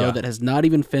this show that has not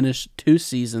even finished 2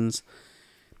 seasons.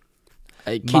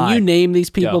 Can you name these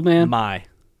people, man?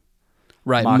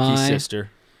 Right, Maki's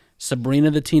sister. Sabrina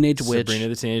the Teenage Witch. Sabrina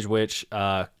the Teenage Witch.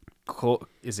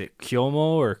 Is it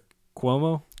Kyomo or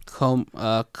Cuomo?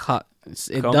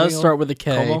 It does start with a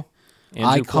K. Como?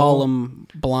 I call Cuomo? them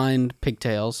blind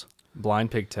pigtails. Blind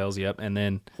pigtails, yep. And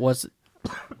then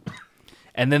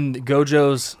and then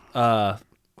Gojo's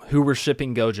who we're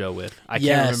shipping Gojo with. I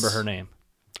can't remember her name.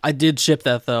 I did ship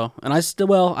that though, and I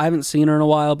haven't seen her in a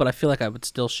while, but I feel like I would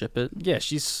still ship it. Yeah,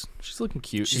 she's looking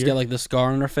cute. She's got like the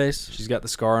scar on her face. She's got the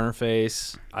scar on her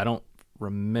face. I don't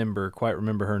quite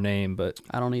remember her name, but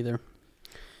I don't either.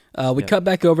 We cut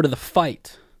back over to the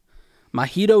fight.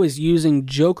 Mahito is using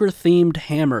Joker-themed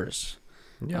hammers.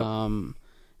 Yep. And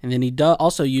then he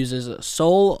also uses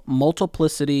Soul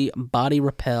Multiplicity Body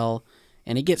Repel,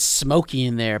 and it gets smoky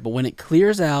in there. But when it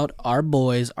clears out, our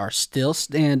boys are still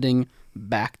standing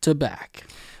back to back.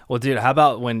 Well, dude, how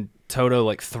about when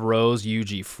Toto throws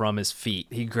Yuji from his feet?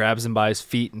 He grabs him by his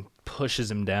feet and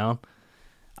pushes him down.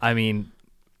 I mean,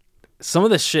 some of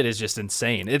this shit is just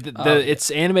insane. It's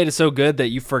animated so good that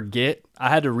you forget. I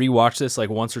had to rewatch this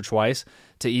once or twice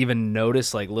to even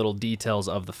notice little details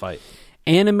of the fight.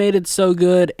 Animated so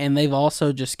good, and they've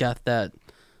also just got that.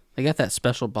 They got that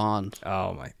special bond.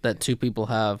 Oh my! That two people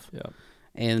have. Yeah.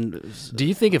 And do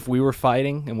you think if we were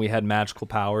fighting and we had magical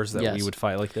powers that we would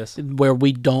fight like this? Where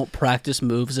we don't practice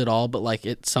moves at all, but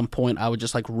at some point I would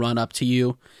just run up to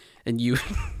you, and you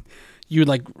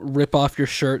would rip off your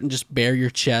shirt and just bare your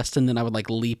chest, and then I would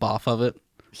leap off of it.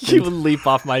 You would leap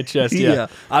off my chest. Yeah.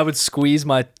 I would squeeze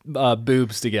my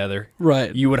boobs together.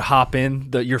 Right. You would hop in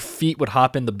your feet would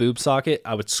hop in the boob socket.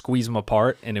 I would squeeze them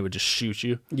apart, and it would just shoot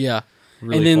you. Yeah.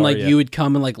 Really and then far, you would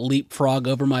come and leapfrog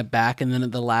over my back, and then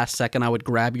at the last second I would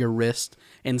grab your wrist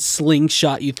and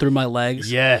slingshot you through my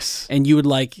legs. Yes. And you would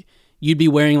you'd be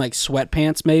wearing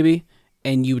sweatpants maybe,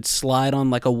 and you would slide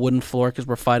on a wooden floor because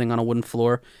we're fighting on a wooden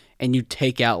floor, and you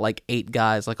take out 8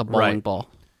 guys like a bowling ball.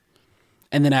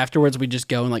 And then afterwards we just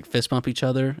go and fist bump each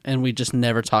other, and we just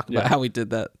never talk about how we did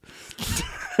that.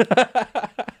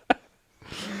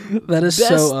 That is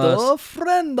so us.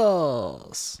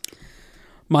 friendos.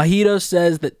 Mahito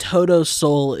says that Toto's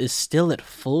soul is still at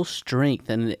full strength,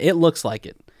 and it looks like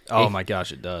it. Oh my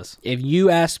gosh, it does. If you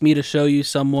ask me to show you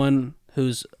someone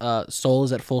whose soul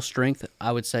is at full strength,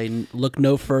 I would say look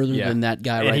no further than that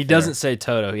guy right there. And he doesn't say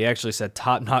Toto. He actually said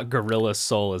Top Knot Gorilla's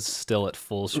soul is still at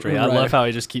full strength. Right. I love how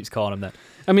he just keeps calling him that.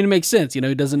 I mean, it makes sense. He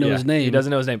doesn't know his name. He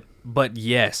doesn't know his name. But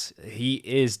yes, he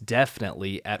is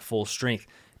definitely at full strength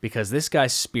because this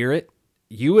guy's spirit,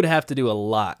 you would have to do a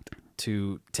lot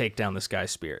to take down this guy's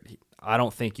spirit. I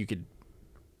don't think you could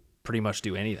pretty much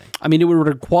do anything. I mean, it would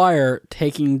require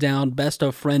taking down Besto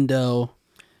Friendo,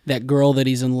 that girl that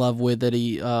he's in love with, that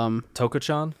he...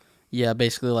 Toko-chan? Yeah,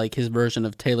 basically like his version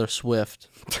of Taylor Swift.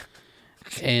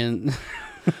 And...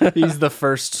 He's the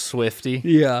first Swiftie.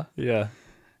 Yeah. Yeah.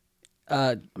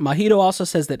 Mahito also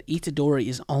says that Itadori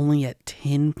is only at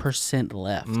 10%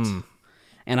 left.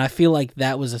 And I feel like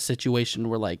that was a situation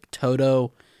where like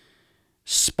Toto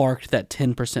sparked that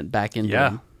 10% back into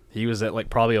him. He was at like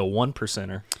probably a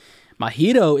 1%er.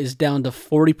 Mahito is down to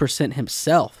 40%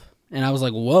 himself. And I was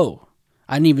like, whoa.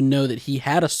 I didn't even know that he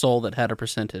had a soul that had a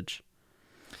percentage.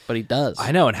 But he does.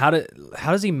 I know. And how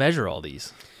does he measure all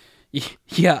these?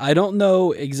 Yeah, I don't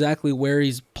know exactly where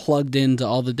he's plugged into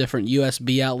all the different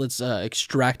USB outlets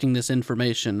extracting this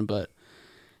information, but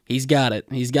he's got it.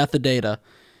 He's got the data.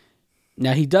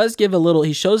 Now, he does give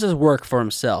he shows his work for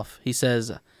himself. He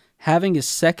says, having his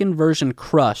second version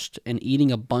crushed and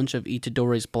eating a bunch of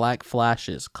Itadori's black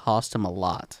flashes cost him a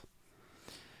lot.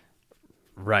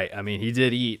 Right. I mean, he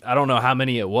did eat. I don't know how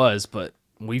many it was, but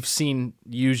we've seen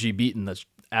Yuji beating the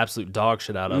absolute dog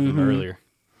shit out of him earlier.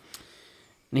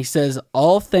 And he says,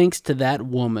 all thanks to that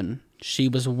woman. She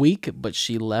was weak, but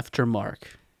she left her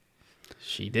mark.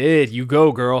 She did. You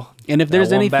go, girl. And if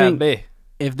there's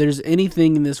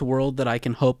anything in this world that I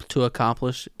can hope to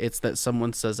accomplish, it's that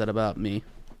someone says that about me.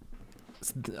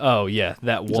 Oh, yeah.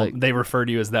 That woman. They refer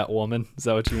to you as that woman. Is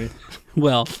that what you mean?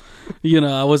 Well,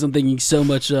 I wasn't thinking so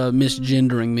much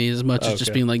misgendering me as much as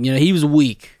just being like, he was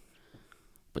weak.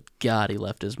 But God, he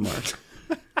left his mark.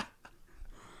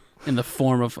 In the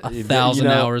form of 1,000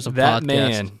 hours of that podcast.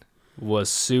 Man was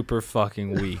super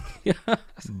fucking weak,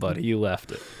 but he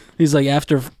left it. He's like,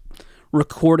 after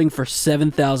recording for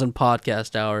 7,000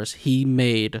 podcast hours, he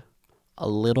made a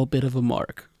little bit of a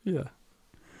mark. Yeah.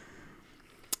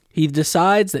 He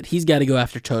decides that he's got to go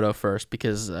after Toto first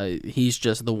because he's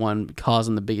just the one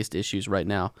causing the biggest issues right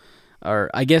now. Or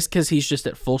I guess because he's just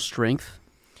at full strength.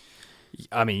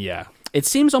 I mean, yeah. It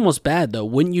seems almost bad, though.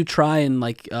 Wouldn't you try and,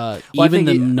 even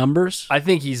the numbers? I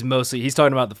think he's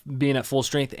talking about being at full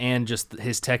strength and just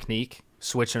his technique,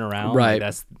 switching around. Right.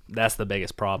 Like that's the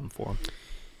biggest problem for him.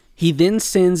 He then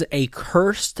sends a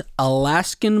cursed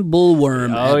Alaskan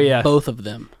bullworm at both of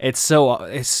them. It's so...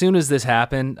 As soon as this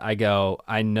happened, I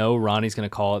know Ronnie's going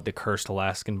to call it the cursed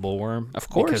Alaskan bullworm. Of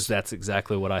course. Because that's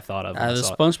exactly what I thought of. The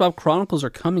SpongeBob Chronicles are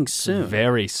coming soon.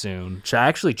 Very soon.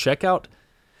 Actually, check out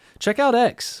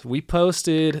X. We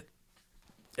posted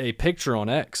a picture on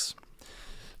X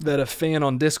that a fan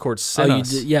on Discord sent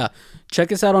us. Yeah.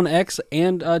 Check us out on X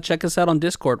and check us out on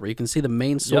Discord where you can see the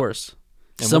main source. Yep.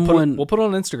 And we'll put it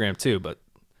on Instagram too, but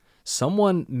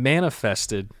someone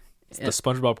manifested the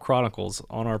SpongeBob Chronicles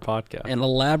on our podcast. An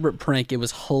elaborate prank. It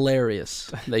was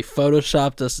hilarious. They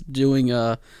photoshopped us doing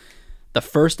the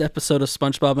first episode of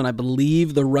SpongeBob, and I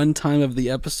believe the runtime of the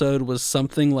episode was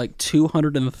something like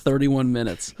 231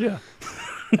 minutes. Yeah.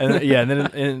 And then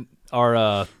in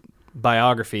our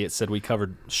biography, it said we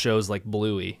covered shows like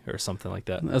Bluey or something like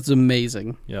that. That's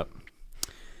amazing. Yep.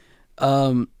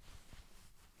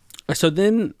 So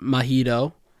then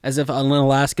Mahito, as if an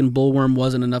Alaskan bullworm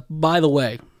wasn't enough. By the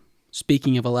way,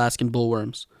 speaking of Alaskan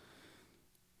bullworms,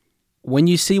 when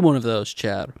you see one of those,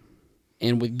 Chad,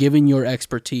 and with given your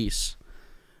expertise,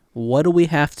 what do we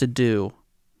have to do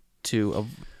to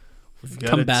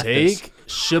combat this? Take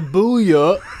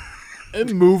Shibuya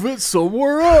and move it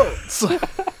somewhere else.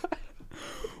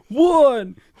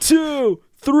 1, 2,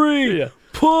 3,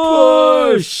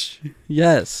 push!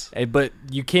 Yes. Hey, but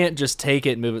you can't just take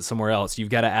it and move it somewhere else. You've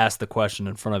got to ask the question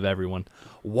in front of everyone.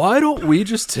 Why don't we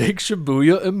just take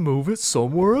Shibuya and move it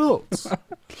somewhere else?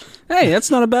 Hey, that's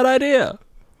not a bad idea.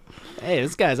 Hey,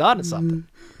 this guy's onto something.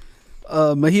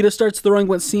 Mahito starts throwing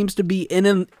what seems to be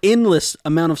an endless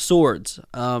amount of swords.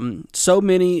 So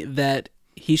many that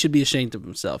he should be ashamed of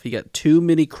himself. He got too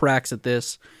many cracks at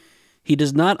this. He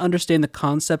does not understand the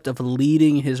concept of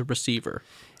leading his receiver.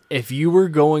 If you were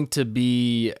going to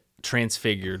be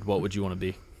transfigured, what would you want to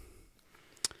be?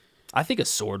 I think a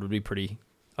sword would be pretty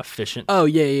efficient. Oh,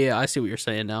 yeah. I see what you're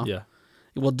saying now. Yeah.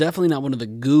 Well, definitely not one of the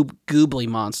goobly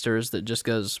monsters that just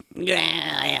goes.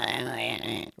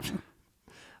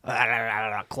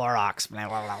 Clorox.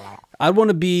 I'd want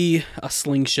to be a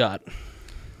slingshot.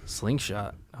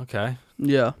 Slingshot. Okay.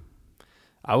 Yeah.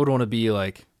 I would want to be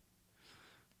like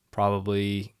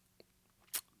probably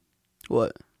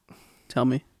What? Tell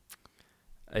me.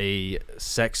 a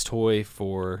sex toy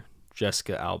for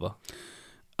Jessica Alba.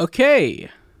 Okay.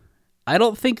 I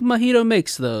don't think Mojito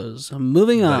makes those.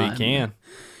 Moving on. But he can.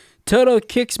 Toto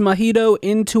kicks Mojito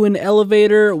into an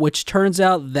elevator, which turns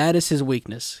out that is his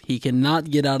weakness. He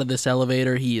cannot get out of this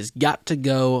elevator. He has got to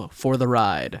go for the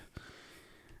ride.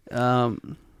 Were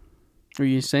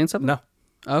you saying something? No.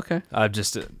 Okay.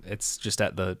 It's just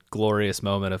at the glorious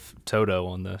moment of Toto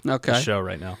on the show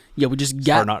right now. Yeah, we just It's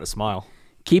got hard not to smile.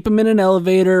 keep him in an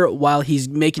elevator while he's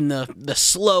making the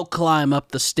slow climb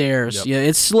up the stairs. Yep. Yeah,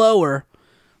 it's slower,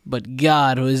 but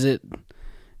God, is it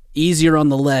easier on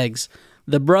the legs.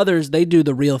 The brothers, they do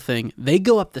the real thing. They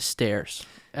go up the stairs,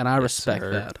 and I respect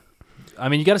that. I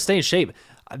mean, you got to stay in shape.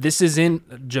 This is in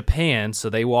Japan, so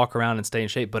they walk around and stay in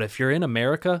shape. But if you're in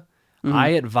America, I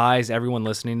advise everyone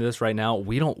listening to this right now,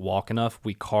 we don't walk enough.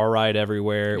 We car ride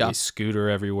everywhere. Yeah. We scooter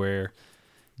everywhere.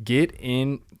 Get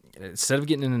in, instead of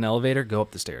getting in an elevator, go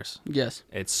up the stairs. Yes.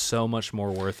 It's so much more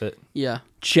worth it. Yeah.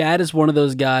 Chad is one of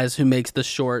those guys who makes the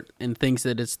short and thinks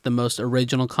that it's the most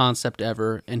original concept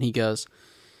ever, and he goes,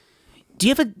 Do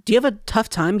you have a tough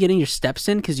time getting your steps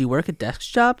in because you work a desk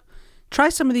job? Try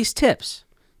some of these tips.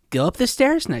 Go up the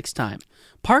stairs next time.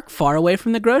 Park far away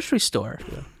from the grocery store.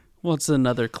 Yeah. What's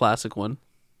another classic one?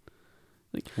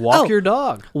 Walk your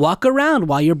dog. Walk around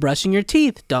while you're brushing your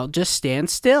teeth. Don't just stand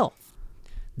still.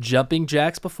 Jumping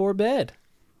jacks before bed.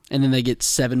 And then they get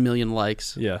 7 million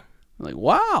likes. Yeah. I'm like,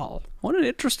 wow, what an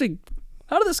interesting.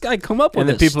 How did this guy come up with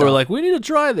this? And then people stuff? are like, we need to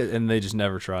try this. And they just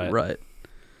never try it. Right.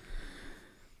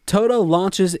 Toto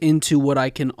launches into what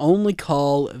I can only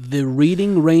call the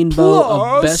reading rainbow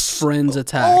of best friends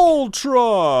attack.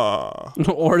 Ultra.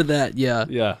 Or that, yeah.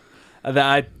 Yeah.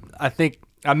 I think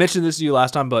I mentioned this to you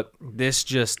last time, but this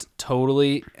just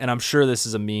totally, and I'm sure this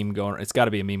is a meme going, it's got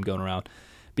to be a meme going around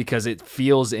because it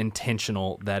feels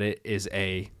intentional that it is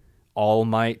a All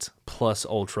Might plus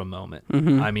Ultra moment.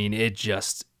 Mm-hmm. I mean, it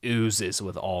just oozes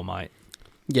with All Might.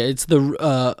 Yeah, it's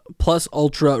the plus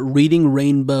Ultra reading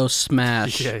rainbow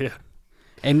smash. Yeah.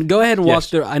 And go ahead and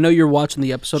watch I know you're watching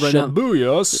the episode right now.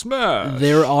 Shibuya smash.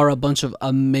 There are a bunch of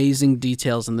amazing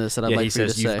details in this that I'd like for you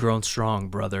to say. You've grown strong,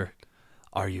 brother.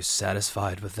 Are you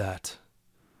satisfied with that?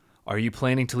 Are you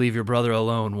planning to leave your brother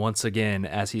alone once again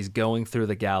as he's going through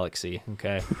the galaxy?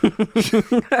 Okay.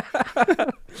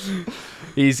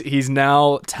 He's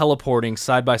now teleporting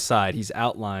side by side. He's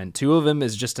outlined. 2 of them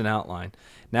is just an outline.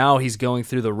 Now he's going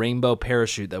through the rainbow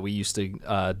parachute that we used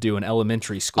to do in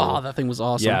elementary school. Oh, that thing was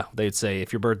awesome. Yeah, they'd say,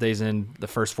 if your birthday's in the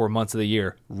first 4 months of the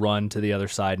year, run to the other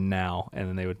side now. And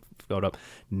then they would float up.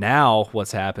 Now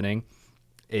what's happening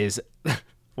is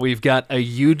we've got a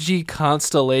Yuji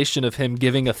constellation of him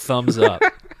giving a thumbs up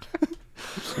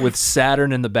with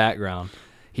Saturn in the background.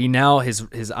 He now,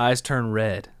 his eyes turn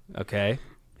red, okay?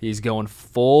 He's going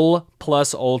full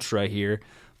plus Ultra here.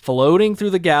 Floating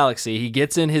through the galaxy, he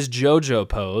gets in his JoJo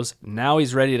pose. Now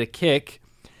he's ready to kick.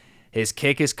 His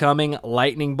kick is coming,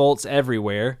 lightning bolts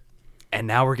everywhere, and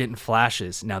now we're getting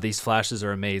flashes. Now these flashes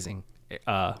are amazing.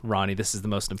 Ronnie, this is the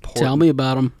most important. Tell me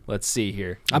about them. Let's see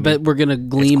here. I bet we're gonna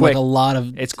glean like a lot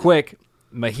of. It's quick.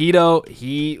 Mojito,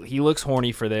 he looks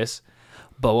horny for this,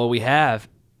 but what we have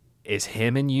is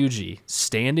him and Yuji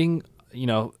standing. You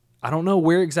know, I don't know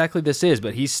where exactly this is,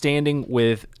 but he's standing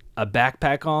with a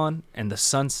backpack on and the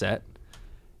sunset.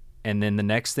 And then the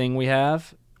next thing we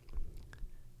have,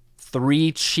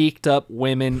 3 cheeked up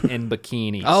women in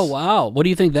bikinis. Oh, wow. What do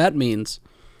you think that means?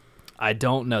 I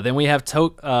don't know. Then we have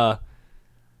Takatan.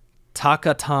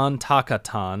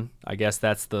 I guess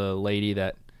that's the lady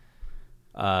that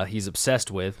he's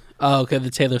obsessed with. Oh, okay. The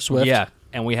Taylor Swift. Yeah.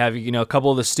 And we have, a couple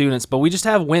of the students, but we just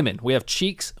have women. We have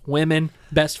cheeks, women.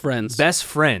 Best friends. Best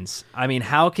friends. I mean,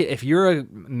 if you're a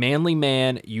manly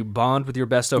man, you bond with your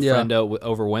besto friendo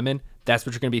over women, that's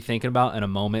what you're going to be thinking about in a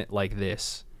moment like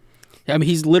this. I mean,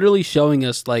 he's literally showing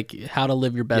us, like, how to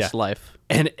live your best life.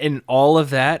 And all of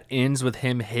that ends with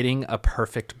him hitting a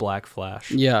perfect black flash.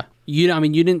 Yeah. You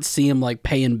didn't see him, like,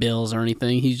 paying bills or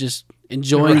anything. He's just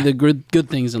enjoying the good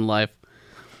things in life.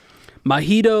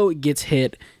 Mojito gets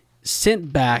hit,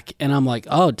 sent back, and I'm like,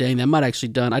 oh, dang, that might actually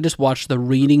done. I just watched the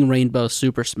Reading Rainbow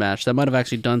Super Smash. That might have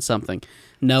actually done something.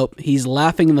 Nope. He's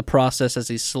laughing in the process as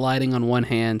he's sliding on one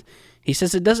hand. He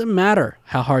says it doesn't matter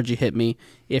how hard you hit me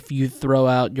if you throw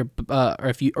out your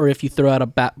or if you throw out a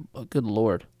bat. Oh, good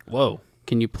Lord. Whoa.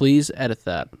 Can you please edit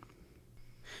that?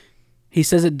 He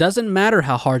says it doesn't matter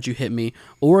how hard you hit me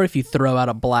or if you throw out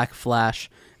a black flash.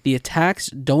 The attacks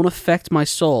don't affect my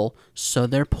soul, so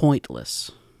they're pointless.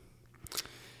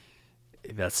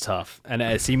 That's tough. And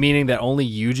is he meaning that only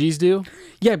Yuji's do?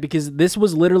 Yeah, because this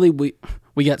was literally we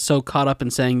got so caught up in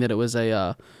saying that it was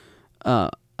a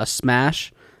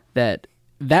smash that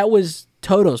was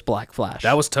Toto's black flash.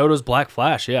 That was Toto's black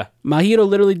flash, yeah. Mahito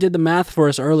literally did the math for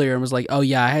us earlier and was like, "Oh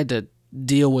yeah, I had to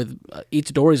deal with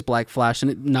Itadori's black flash, and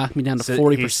it knocked me down to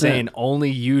 40%." He's saying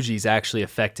only Yuji's actually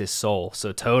affect his soul,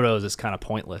 so Toto's is kind of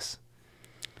pointless.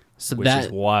 So which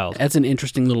is wild. That's an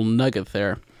interesting little nugget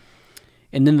there.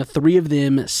 And then the three of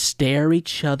them stare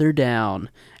each other down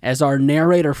as our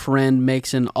narrator friend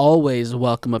makes an always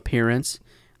welcome appearance.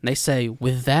 And they say,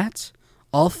 with that,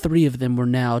 all three of them were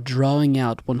now drawing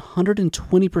out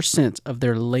 120% of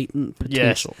their latent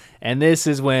potential. Yes, and this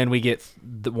is when we get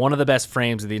one of the best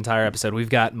frames of the entire episode. We've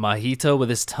got Mahito with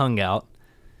his tongue out,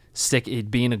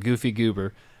 being a goofy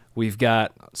goober. We've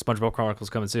got SpongeBob Chronicles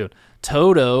coming soon.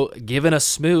 Toto giving a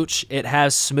smooch. It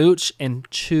has Smooch and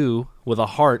Chew with a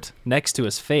heart next to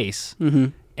his face. Mm-hmm.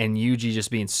 And Yuji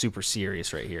just being super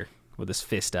serious right here with his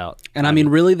fist out. And I mean,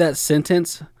 really, that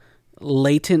sentence,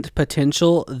 latent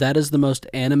potential, that is the most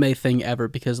anime thing ever.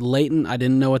 Because latent, I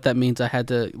didn't know what that means. I had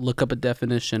to look up a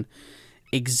definition.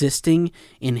 Existing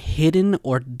in hidden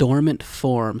or dormant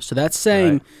form. So that's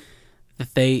saying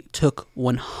that they took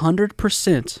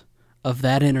 100% of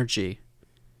that energy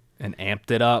and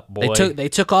amped it up, boy. They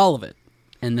took all of it,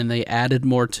 and then they added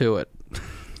more to it.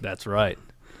 That's right.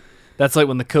 That's like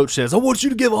when the coach says, "I want you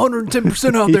to give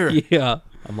 110% out there." Yeah.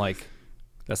 I'm like,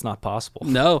 that's not possible.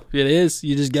 No, it is.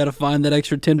 You just got to find that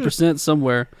extra 10%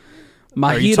 somewhere.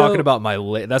 Are you talking about my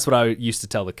that's what I used to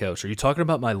tell the coach. Are you talking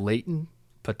about my latent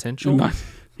potential?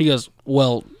 He goes,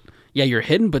 well, yeah, your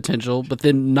hidden potential, but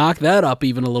then knock that up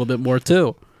even a little bit more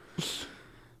too.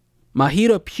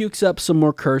 Mahito pukes up some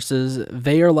more curses.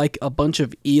 They are like a bunch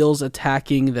of eels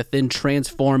attacking that then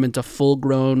transform into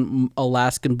full-grown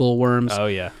Alaskan bullworms. Oh,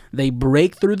 yeah. They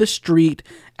break through the street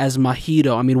as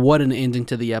Mahito. I mean, what an ending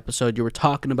to the episode. You were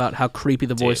talking about how creepy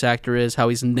the voice actor is, how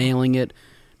he's nailing it.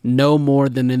 No more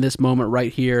than in this moment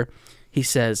right here. He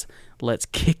says, "Let's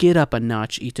kick it up a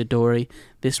notch, Itadori.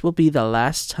 This will be the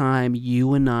last time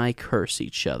you and I curse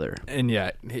each other." And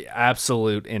yeah,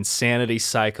 absolute insanity,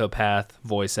 psychopath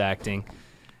voice acting.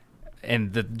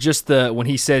 And when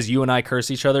he says "you and I curse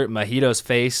each other," Mahito's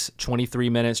face, 23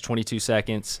 minutes, 22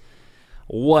 seconds.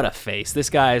 What a face. This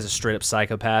guy is a straight up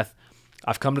psychopath.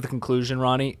 I've come to the conclusion,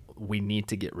 Ronnie, we need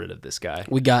to get rid of this guy.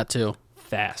 We got to.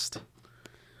 Fast.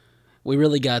 We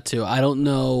really got to. I don't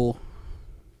know.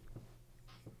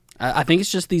 I think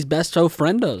it's just these besto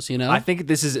friendos, you know? I think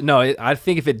I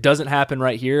think if it doesn't happen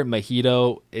right here,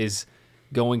 Mahito is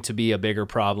going to be a bigger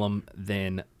problem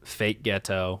than Fake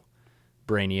Ghetto,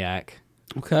 Brainiac.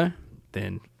 Okay.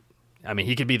 Then, I mean,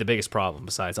 he could be the biggest problem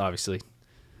besides, obviously,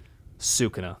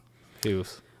 Sukuna,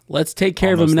 who's Let's take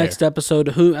care of him next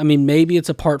episode. Maybe it's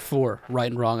a part 4,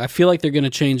 right and wrong. I feel like they're going to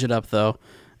change it up, though.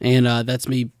 And that's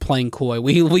me playing coy.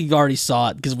 We already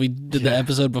saw it because we did the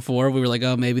episode before. We were like,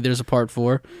 oh, maybe there's a part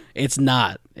 4. It's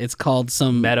not. It's called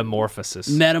some... Metamorphosis.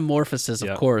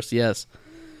 Of course, yes.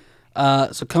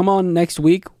 So come on next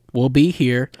week. We'll be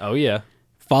here. Oh, yeah.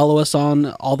 Follow us on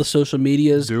all the social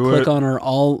medias. Click on our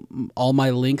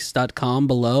allmylinks.com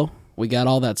below. We got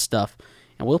all that stuff.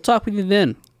 And we'll talk with you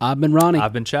then. I've been Ronnie.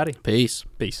 I've been Chatty. Peace.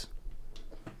 Peace.